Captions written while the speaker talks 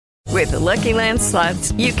With the Lucky Land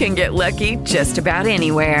Slots, you can get lucky just about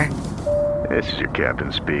anywhere. This is your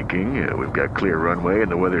captain speaking. We've got clear runway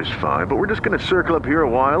and the weather's fine, but we're just going to circle up here a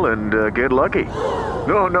while and get lucky.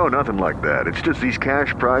 No, nothing like that. It's just these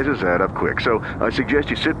cash prizes add up quick. So I suggest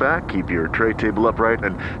you sit back, keep your tray table upright,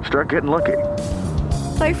 and start getting lucky.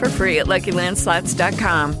 Play for free at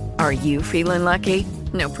LuckyLandSlots.com. Are you feeling lucky?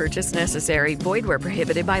 No purchase necessary. Void where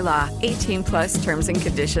prohibited by law. 18+ terms and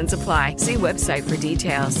conditions apply. See website for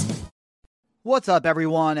details. What's up,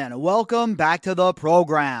 everyone, and welcome back to the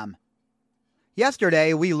program.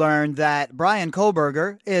 Yesterday, we learned that Bryan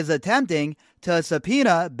Kohberger is attempting to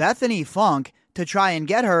subpoena Bethany Funke to try and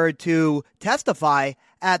get her to testify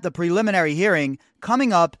at the preliminary hearing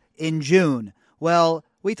coming up in June. Well,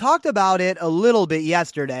 we talked about it a little bit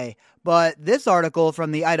yesterday, but this article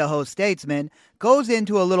from the Idaho Statesman goes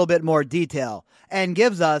into a little bit more detail and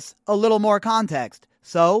gives us a little more context.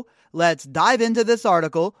 So let's dive into this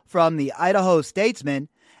article from the Idaho Statesman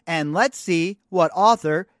and let's see what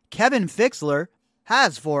author Kevin Fixler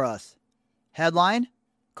has for us. Headline: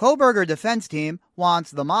 Kohberger defense team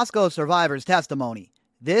wants the Moscow survivors' testimony.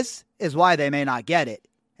 This is why they may not get it.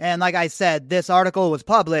 And like I said, this article was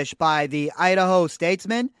published by the Idaho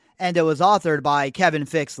Statesman and it was authored by Kevin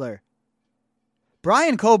Fixler.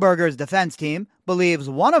 Bryan Kohberger's defense team believes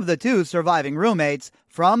one of the two surviving roommates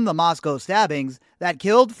from the Moscow stabbings that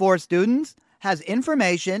killed 4 students has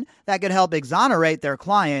information that could help exonerate their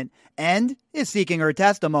client and is seeking her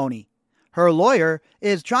testimony. Her lawyer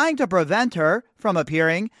is trying to prevent her from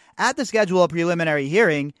appearing at the scheduled preliminary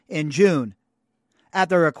hearing in June. At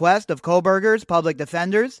the request of Kohberger's public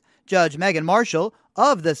defenders, Judge Megan Marshall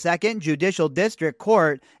of the 2nd Judicial District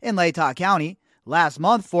Court in Latah County last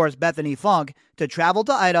month forced Bethany Funke to travel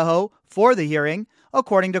to Idaho for the hearing,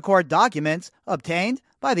 according to court documents obtained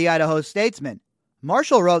by the Idaho Statesman.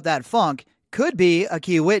 Marshall wrote that Funke could be a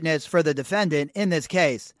key witness for the defendant in this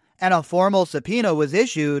case, and a formal subpoena was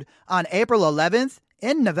issued on April 11th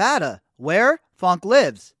in Nevada, where Funke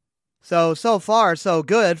lives. So far, so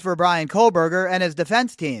good for Bryan Kohberger and his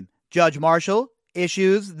defense team. Judge Marshall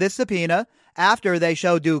issues this subpoena after they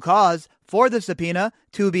show due cause for the subpoena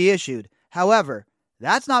to be issued. However,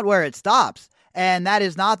 that's not where it stops, and that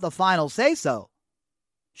is not the final say-so.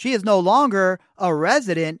 She is no longer a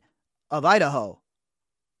resident of Idaho.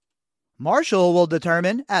 Marshall will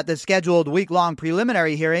determine at the scheduled week-long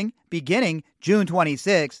preliminary hearing beginning June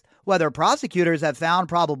 26th whether prosecutors have found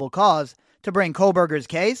probable cause to bring Kohberger's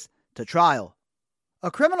case to trial. A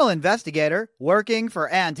criminal investigator working for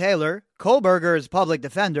Ann Taylor, Kohberger's public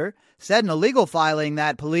defender, said in a legal filing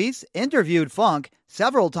that police interviewed Funke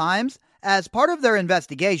several times as part of their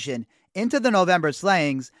investigation into the November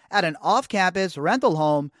slayings at an off-campus rental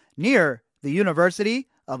home near the University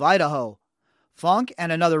of Idaho. Funke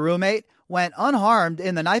and another roommate went unharmed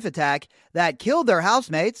in the knife attack that killed their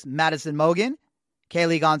housemates Madison Mogan,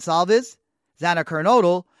 Kaylee Gonsalves, Xana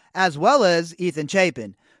Kernodle, as well as Ethan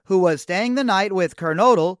Chapin, who was staying the night with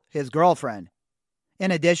Kernodle, his girlfriend.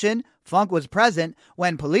 In addition, Funke was present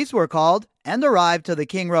when police were called and arrived to the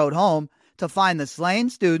King Road home to find the slain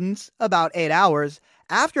students about 8 hours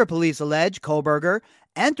after police allege Kohberger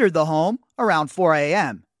entered the home around 4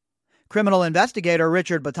 a.m. Criminal investigator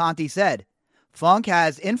Richard Batanti said, Funke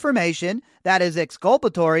has information that is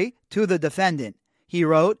exculpatory to the defendant. He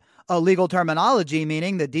wrote, a legal terminology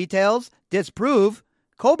meaning the details disprove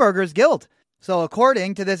Kohberger's guilt. So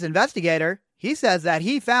according to this investigator, he says that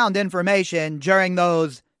he found information during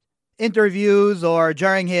those interviews or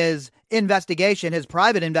during his investigation, his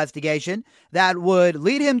private investigation, that would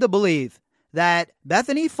lead him to believe that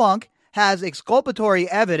Bethany Funke has exculpatory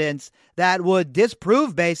evidence that would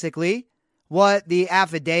disprove basically what the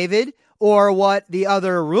affidavit or what the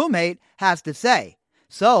other roommate has to say.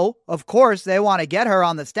 So, of course, they want to get her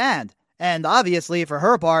on the stand. And obviously, for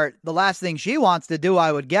her part, the last thing she wants to do,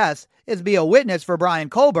 I would guess, is be a witness for Bryan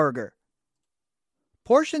Kohberger.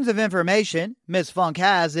 Portions of information Ms. Funke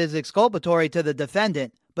has is exculpatory to the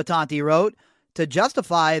defendant, Batanti wrote, to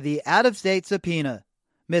justify the out-of-state subpoena.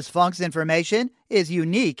 Ms. Funke's information is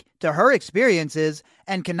unique to her experiences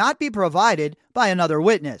and cannot be provided by another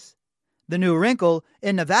witness. The new wrinkle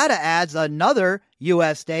in Nevada adds another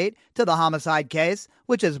U.S. state to the homicide case,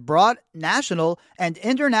 which has brought national and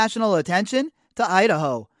international attention to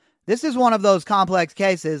Idaho. This is one of those complex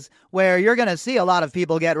cases where you're going to see a lot of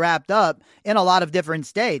people get wrapped up in a lot of different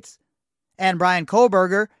states. And Bryan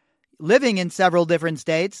Kohberger, living in several different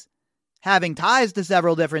states, having ties to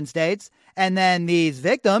several different states, and then these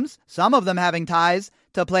victims, some of them having ties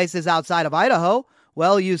to places outside of Idaho,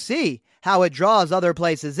 well, you see how it draws other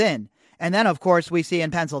places in. And then, of course, we see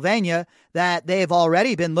in Pennsylvania that they've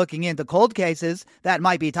already been looking into cold cases that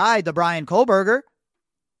might be tied to Bryan Kohberger.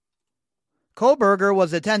 Kohberger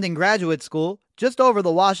was attending graduate school just over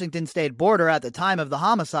the Washington state border at the time of the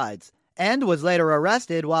homicides and was later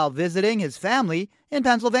arrested while visiting his family in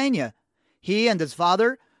Pennsylvania. He and his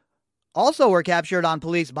father also were captured on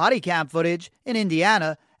police body cam footage in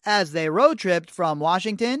Indiana as they road tripped from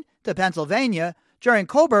Washington to Pennsylvania during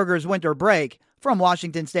Kohberger's winter break from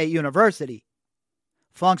Washington State University.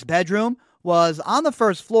 Funk's bedroom was on the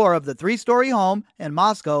first floor of the 3-story home in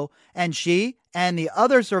Moscow, and she and the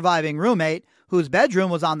other surviving roommate, whose bedroom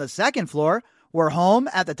was on the second floor, were home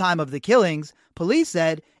at the time of the killings, police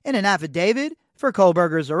said in an affidavit for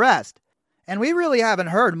Kohberger's arrest. And we really haven't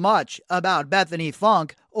heard much about Bethany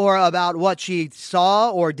Funke or about what she saw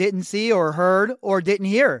or didn't see or heard or didn't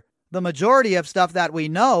hear. The majority of stuff that we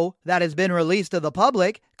know that has been released to the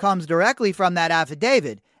public comes directly from that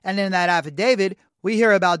affidavit. And in that affidavit, we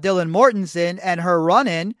hear about Dylan Mortensen and her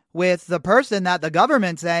run-in with the person that the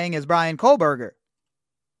government's saying is Bryan Kohberger.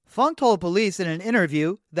 Funke told police in an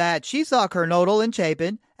interview that she saw Kernodle and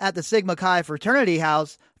Chapin at the Sigma Chi fraternity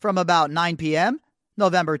house from about 9 p.m.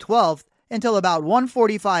 November 12th until about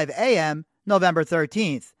 1:45 a.m. November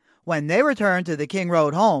 13th, when they returned to the King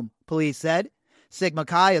Road home, police said. Sigma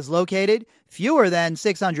Chi is located fewer than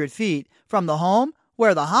 600 feet from the home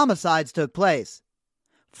where the homicides took place.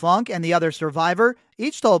 Funke and the other survivor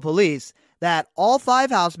each told police that all 5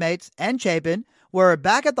 housemates and Chapin were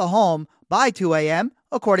back at the home by 2 a.m.,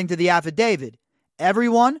 according to the affidavit.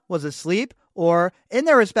 Everyone was asleep or in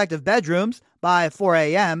their respective bedrooms by 4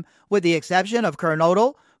 a.m., with the exception of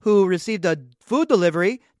Kernodle, who received a food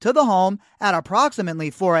delivery to the home at approximately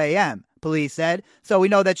 4 a.m., police said. So we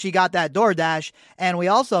know that she got that DoorDash, and we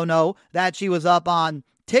also know that she was up on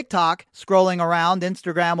TikTok, scrolling around,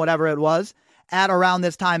 Instagram, whatever it was, at around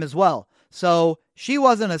this time as well. So she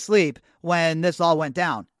wasn't asleep when this all went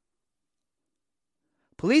down.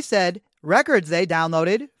 Police said records they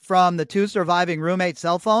downloaded from the 2 surviving roommates'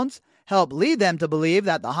 cell phones helped lead them to believe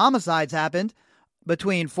that the homicides happened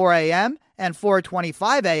between 4 a.m. and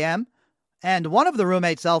 4:25 a.m., and one of the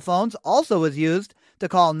roommates' cell phones also was used to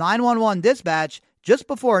call 911 dispatch just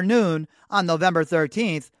before noon on November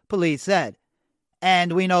 13th, police said.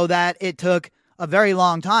 And we know that it took a very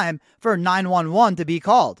long time for 911 to be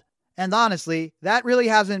called. And honestly, that really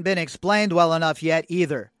hasn't been explained well enough yet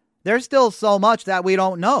either. There's still so much that we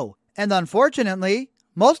don't know. And unfortunately,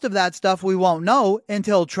 most of that stuff we won't know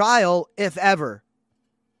until trial, if ever.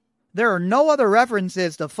 There are no other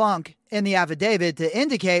references to Funke in the affidavit to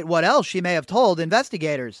indicate what else she may have told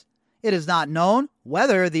investigators. It is not known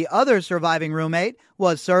whether the other surviving roommate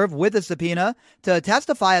was served with a subpoena to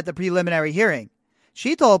testify at the preliminary hearing.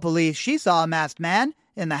 She told police she saw a masked man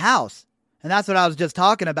in the house. And that's what I was just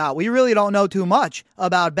talking about. We really don't know too much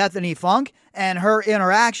about Bethany Funke and her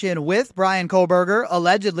interaction with Bryan Kohberger,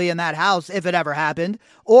 allegedly in that house, if it ever happened,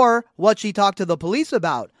 or what she talked to the police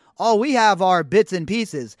about. All we have are bits and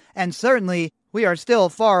pieces, and certainly we are still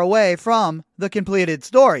far away from the completed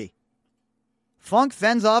story. Funke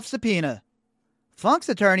fends off subpoena. Funke's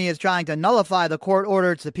attorney is trying to nullify the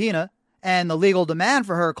court-ordered subpoena, and the legal demand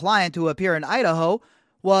for her client to appear in Idaho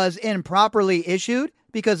was improperly issued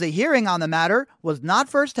because a hearing on the matter was not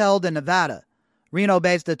first held in Nevada.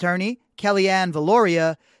 Reno-based attorney Kellyanne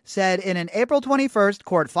Valoria said in an April 21st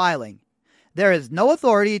court filing, "There is no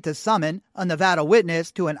authority to summon a Nevada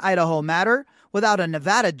witness to an Idaho matter without a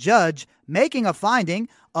Nevada judge making a finding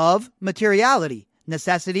of materiality,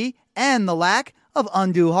 necessity, and the lack of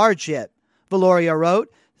undue hardship," Valoria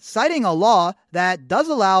wrote, citing a law that does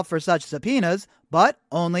allow for such subpoenas, but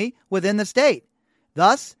only within the state.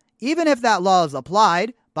 Thus, even if that law is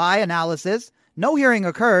applied, by analysis, no hearing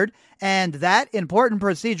occurred, and that important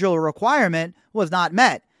procedural requirement was not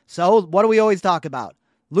met. So what do we always talk about?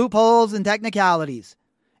 Loopholes and technicalities.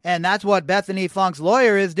 And that's what Bethany Funke's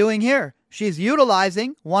lawyer is doing here. She's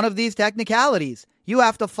utilizing one of these technicalities. You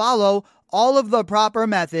have to follow all of the proper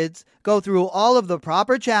methods, go through all of the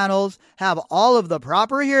proper channels, have all of the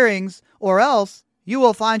proper hearings, or else you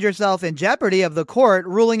will find yourself in jeopardy of the court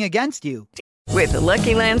ruling against you. With the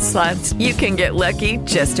Lucky Land Slots, you can get lucky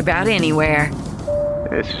just about anywhere.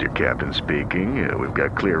 This is your captain speaking. We've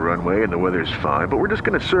got clear runway and the weather's fine, but we're just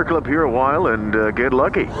going to circle up here a while and get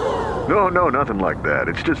lucky. No, nothing like that.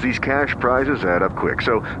 It's just these cash prizes add up quick.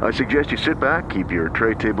 So I suggest you sit back, keep your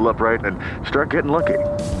tray table upright, and start getting lucky.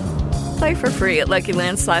 Play for free at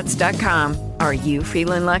LuckyLandSlots.com. Are you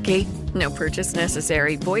feeling lucky? No purchase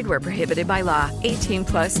necessary. Void where prohibited by law.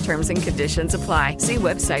 18+ terms and conditions apply. See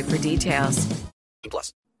website for details.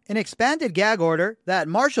 An expanded gag order that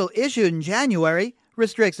Marshall issued in January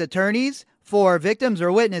restricts attorneys for victims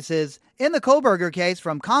or witnesses in the Kohberger case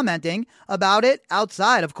from commenting about it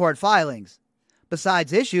outside of court filings.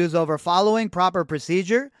 Besides issues over following proper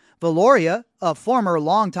procedure, Valoria, a former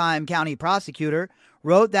longtime county prosecutor,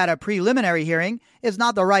 wrote that a preliminary hearing is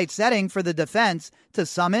not the right setting for the defense to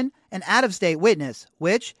summon an out-of-state witness,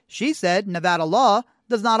 which, she said, Nevada law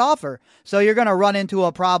does not offer. So you're going to run into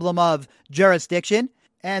a problem of jurisdiction,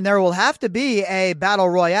 and there will have to be a battle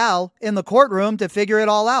royale in the courtroom to figure it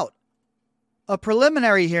all out. A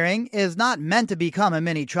preliminary hearing is not meant to become a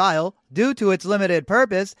mini trial due to its limited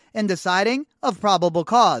purpose in deciding of probable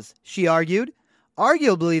cause, she argued.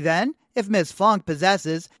 Arguably then, if Ms. Funke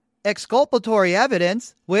possesses exculpatory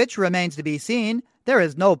evidence, which remains to be seen, there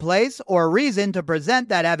is no place or reason to present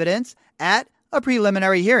that evidence at a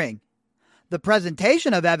preliminary hearing. The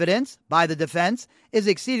presentation of evidence by the defense is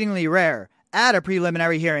exceedingly rare at a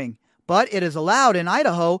preliminary hearing, but it is allowed in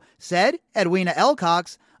Idaho, said Edwina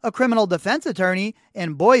Elcox, a criminal defense attorney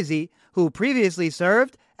in Boise who previously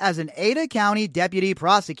served as an Ada County deputy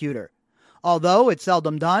prosecutor. Although it's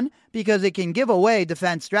seldom done because it can give away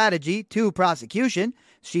defense strategy to prosecution,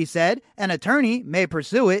 she said an attorney may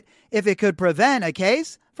pursue it if it could prevent a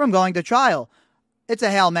case from going to trial. It's a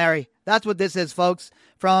Hail Mary. That's what this is, folks.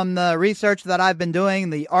 From the research that I've been doing,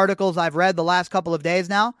 the articles I've read the last couple of days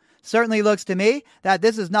now, certainly looks to me that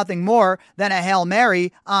this is nothing more than a Hail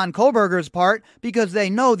Mary on Kohberger's part because they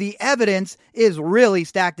know the evidence is really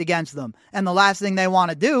stacked against them, and the last thing they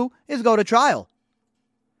want to do is go to trial.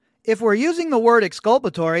 If we're using the word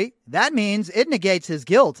exculpatory, that means it negates his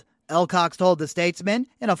guilt, Elcox told the Statesman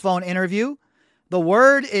in a phone interview. The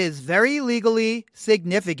word is very legally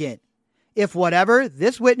significant. If whatever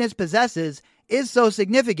this witness possesses is so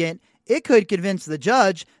significant, it could convince the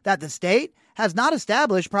judge that the state has not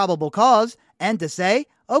established probable cause and to say,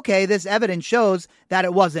 okay, this evidence shows that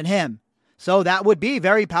it wasn't him. So that would be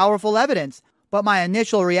very powerful evidence. But my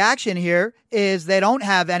initial reaction here is they don't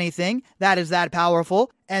have anything that is that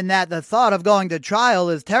powerful, and that the thought of going to trial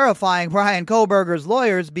is terrifying Bryan Kohberger's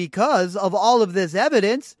lawyers because of all of this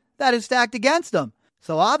evidence that is stacked against them.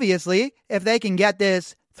 So obviously, if they can get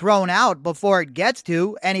this thrown out before it gets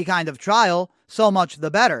to any kind of trial, so much the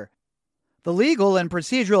better. The legal and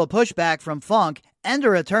procedural pushback from Funke and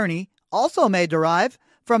her attorney also may derive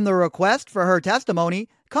from the request for her testimony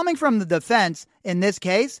coming from the defense in this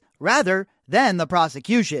case rather than the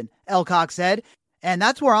prosecution, Elcox said, and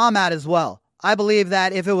that's where I'm at as well. I believe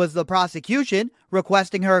that if it was the prosecution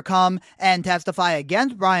requesting her come and testify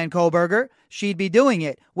against Bryan Kohberger, she'd be doing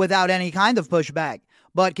it without any kind of pushback.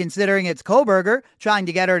 But considering it's Kohberger trying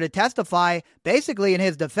to get her to testify basically in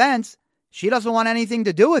his defense, she doesn't want anything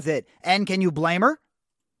to do with it. And can you blame her?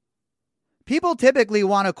 People typically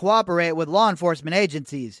want to cooperate with law enforcement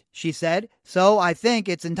agencies, she said, so I think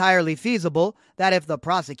it's entirely feasible that if the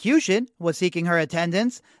prosecution was seeking her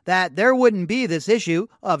attendance, that there wouldn't be this issue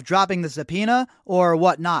of dropping the subpoena or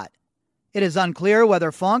whatnot. It is unclear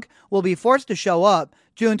whether Funke will be forced to show up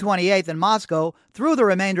June 28th in Moscow through the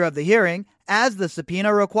remainder of the hearing as the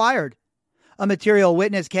subpoena required. A material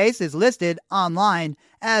witness case is listed online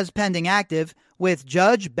as pending active with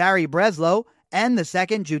Judge Barry Breslow and the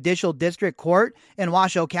 2nd Judicial District Court in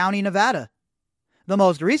Washoe County, Nevada. The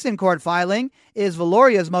most recent court filing is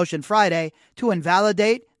Valoria's motion Friday to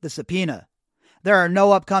invalidate the subpoena. There are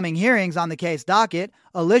no upcoming hearings on the case docket,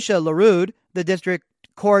 Alicia LaRude, the district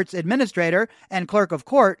court's administrator and clerk of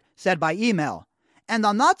court, said by email. And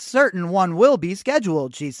I'm not certain one will be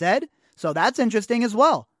scheduled, she said, so that's interesting as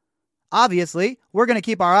well. Obviously, we're going to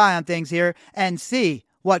keep our eye on things here and see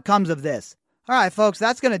what comes of this. All right, folks,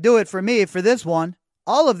 that's going to do it for me for this one.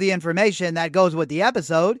 All of the information that goes with the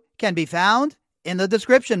episode can be found in the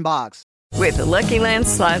description box. With the Lucky Land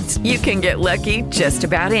Slots, you can get lucky just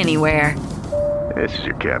about anywhere. This is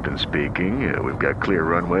your captain speaking. We've got clear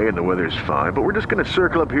runway and the weather's fine, but we're just going to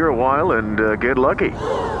circle up here a while and get lucky.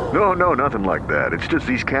 No, nothing like that. It's just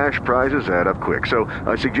these cash prizes add up quick. So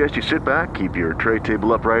I suggest you sit back, keep your tray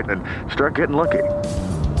table upright, and start getting lucky.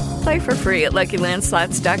 Play for free at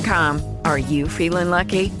LuckyLandSlots.com. Are you feeling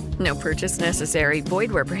lucky? No purchase necessary.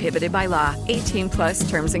 Void where prohibited by law. 18+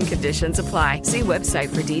 terms and conditions apply. See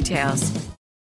website for details.